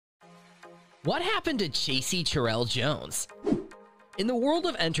What happened to Tracey Cherelle Jones? In the world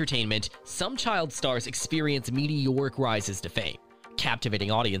of entertainment, some child stars experience meteoric rises to fame,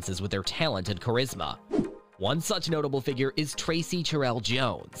 captivating audiences with their talent and charisma. One such notable figure is Tracey Cherelle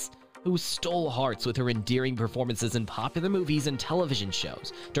Jones, who stole hearts with her endearing performances in popular movies and television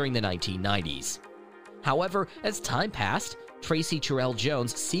shows during the 1990s. However, as time passed, Tracey Cherelle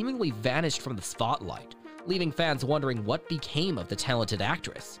Jones seemingly vanished from the spotlight, leaving fans wondering what became of the talented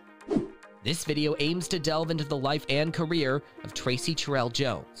actress. This video aims to delve into the life and career of Tracey Cherelle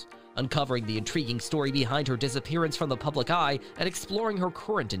Jones, uncovering the intriguing story behind her disappearance from the public eye and exploring her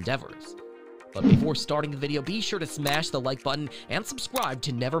current endeavors. But before starting the video, be sure to smash the like button and subscribe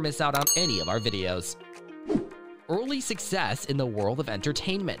to never miss out on any of our videos. Early success in the world of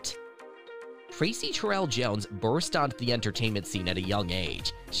entertainment. Tracey Cherelle Jones burst onto the entertainment scene at a young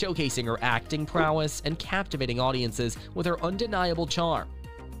age, showcasing her acting prowess and captivating audiences with her undeniable charm.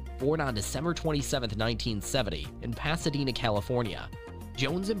 Born on December 27, 1970, in Pasadena, California,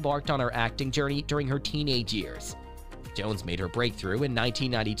 Jones embarked on her acting journey during her teenage years. Jones made her breakthrough in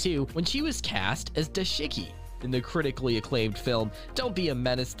 1992 when she was cast as Dashiki in the critically acclaimed film Don't Be a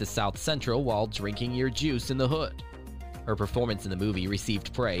Menace to South Central While Drinking Your Juice in the Hood. Her performance in the movie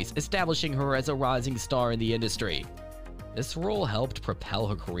received praise, establishing her as a rising star in the industry. This role helped propel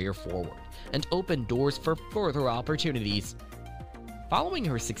her career forward and opened doors for further opportunities. Following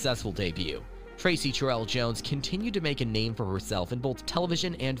her successful debut, Tracey Cherelle Jones continued to make a name for herself in both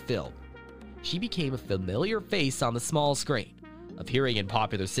television and film. She became a familiar face on the small screen, appearing in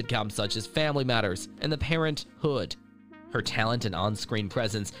popular sitcoms such as Family Matters and The Parenthood. Her talent and on-screen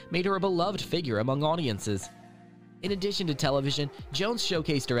presence made her a beloved figure among audiences. In addition to television, Jones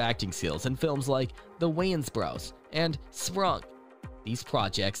showcased her acting skills in films like The Wayans Bros. And Sprung. These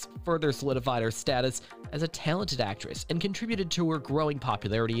projects further solidified her status as a talented actress and contributed to her growing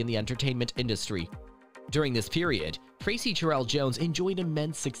popularity in the entertainment industry. During this period, Tracey Cherelle Jones enjoyed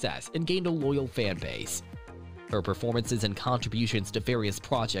immense success and gained a loyal fan base. Her performances and contributions to various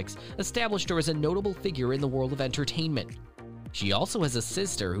projects established her as a notable figure in the world of entertainment. She also has a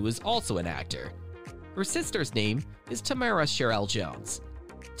sister who is also an actor. Her sister's name is Tamara Cherelle Jones.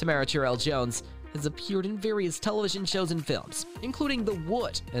 Tamara Cherelle Jones has appeared in various television shows and films, including The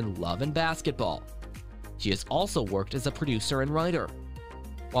Wood and Love and Basketball. She has also worked as a producer and writer.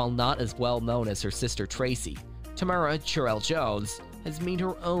 While not as well known as her sister Tracey, Tamara Cherelle Jones has made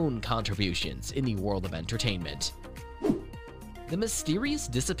her own contributions in the world of entertainment. The mysterious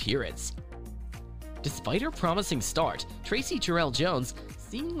disappearance. Despite her promising start, Tracey Cherelle Jones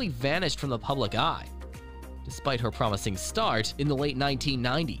seemingly vanished from the public eye. Despite her promising start in the late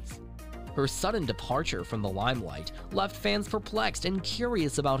 1990s, her sudden departure from the limelight left fans perplexed and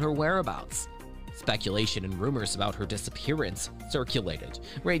curious about her whereabouts. Speculation and rumors about her disappearance circulated,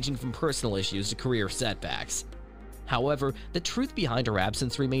 ranging from personal issues to career setbacks. However, the truth behind her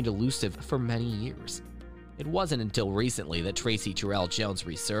absence remained elusive for many years. It wasn't until recently that Tracey Cherelle Jones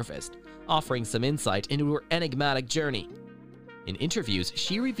resurfaced, offering some insight into her enigmatic journey. In interviews,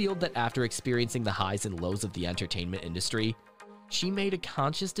 she revealed that after experiencing the highs and lows of the entertainment industry, she made a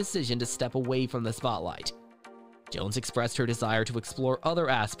conscious decision to step away from the spotlight. Jones expressed her desire to explore other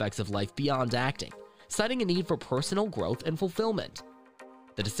aspects of life beyond acting, citing a need for personal growth and fulfillment.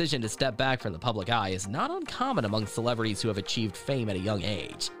 The decision to step back from the public eye is not uncommon among celebrities who have achieved fame at a young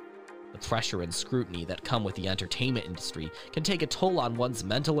age. The pressure and scrutiny that come with the entertainment industry can take a toll on one's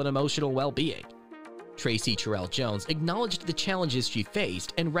mental and emotional well-being. Tracey Cherelle Jones acknowledged the challenges she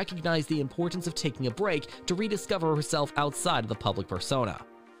faced and recognized the importance of taking a break to rediscover herself outside of the public persona.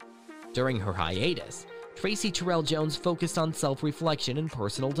 During her hiatus, Tracey Cherelle Jones focused on self-reflection and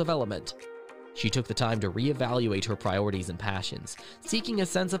personal development. She took the time to reevaluate her priorities and passions, seeking a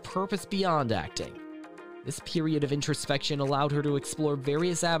sense of purpose beyond acting. This period of introspection allowed her to explore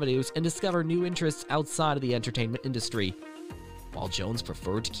various avenues and discover new interests outside of the entertainment industry. While Jones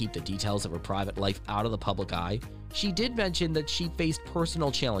preferred to keep the details of her private life out of the public eye, she did mention that she faced personal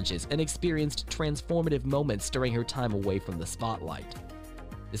challenges and experienced transformative moments during her time away from the spotlight.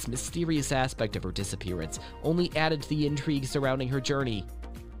 This mysterious aspect of her disappearance only added to the intrigue surrounding her journey.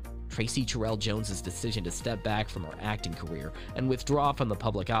 Tracey Cherelle Jones's decision to step back from her acting career and withdraw from the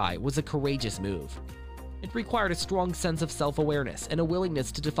public eye was a courageous move. It required a strong sense of self-awareness and a willingness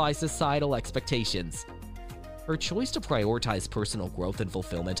to defy societal expectations. Her choice to prioritize personal growth and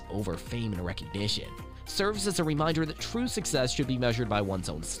fulfillment over fame and recognition serves as a reminder that true success should be measured by one's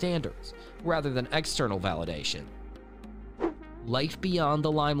own standards, rather than external validation. Life beyond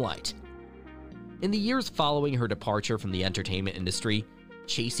the limelight. In the years following her departure from the entertainment industry,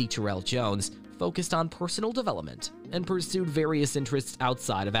 Tracey Cherelle Jones focused on personal development and pursued various interests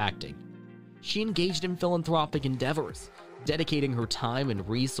outside of acting. She engaged in philanthropic endeavors, dedicating her time and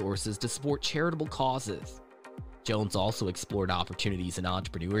resources to support charitable causes. Jones also explored opportunities in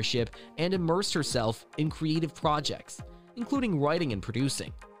entrepreneurship and immersed herself in creative projects, including writing and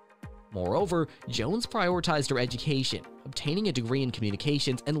producing. Moreover, Jones prioritized her education, obtaining a degree in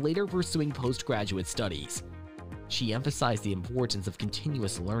communications and later pursuing postgraduate studies. She emphasized the importance of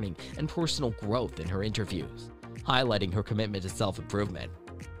continuous learning and personal growth in her interviews, highlighting her commitment to self-improvement.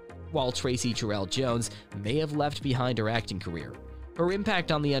 While Tracey Cherelle Jones may have left behind her acting career, her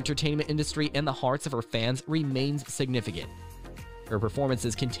impact on the entertainment industry and the hearts of her fans remains significant. Her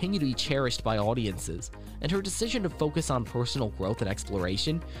performances continue to be cherished by audiences, and her decision to focus on personal growth and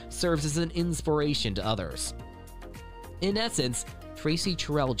exploration serves as an inspiration to others. In essence, Tracey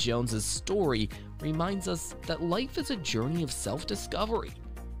Cherelle Jones's story reminds us that life is a journey of self-discovery,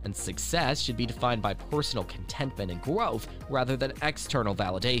 and success should be defined by personal contentment and growth rather than external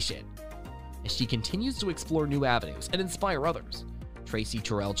validation. As she continues to explore new avenues and inspire others, Tracey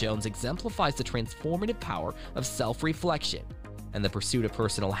Cherelle Jones exemplifies the transformative power of self-reflection and the pursuit of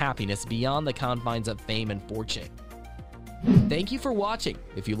personal happiness beyond the confines of fame and fortune. Thank you for watching.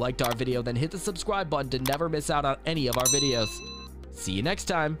 If you liked our video, then hit the subscribe button to never miss out on any of our videos. See you next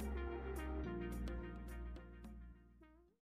time.